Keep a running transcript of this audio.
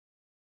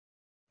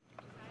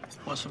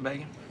Want some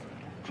bacon?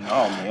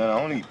 No, man, I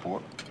don't eat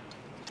pork.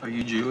 Are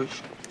you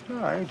Jewish?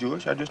 No, I ain't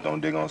Jewish. I just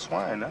don't dig on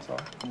swine, that's all.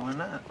 Why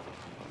not?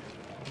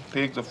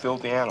 Pigs are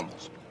filthy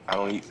animals. I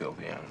don't eat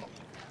filthy animals.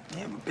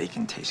 Yeah, but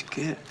bacon tastes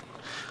good.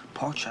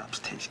 Pork chops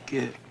taste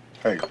good.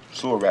 Hey,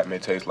 sewer rat may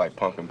taste like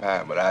pumpkin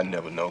pie, but I'd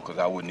never know because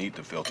I wouldn't eat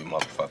the filthy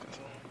motherfuckers.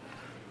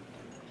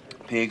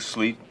 Pigs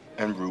sleep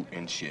and root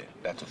in shit.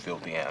 That's a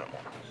filthy animal.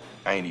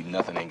 I ain't eat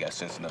nothing that ain't got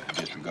sense enough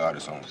to disregard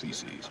its own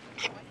feces.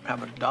 How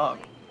about a dog?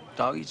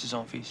 Dog eats his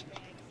own feces.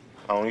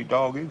 I don't eat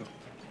dog either.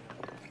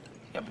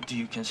 Yeah, but do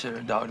you consider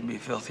a dog to be a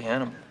filthy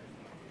animal?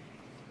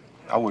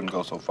 I wouldn't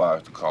go so far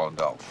as to call a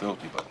dog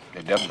filthy, but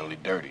they're definitely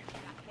dirty.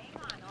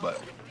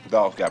 But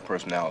dogs got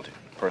personality.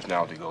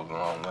 Personality goes a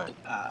long way.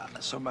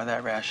 So by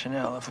that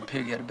rationale, if a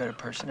pig had a better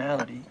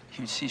personality,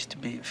 he would cease to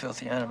be a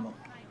filthy animal.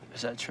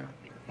 Is that true?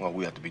 Well,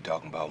 we have to be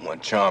talking about one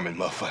charming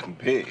motherfucking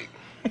pig.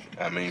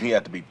 I mean, he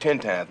had to be 10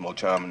 times more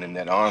charming than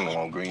that Arnold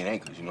on Green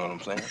Acres, you know what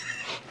I'm saying?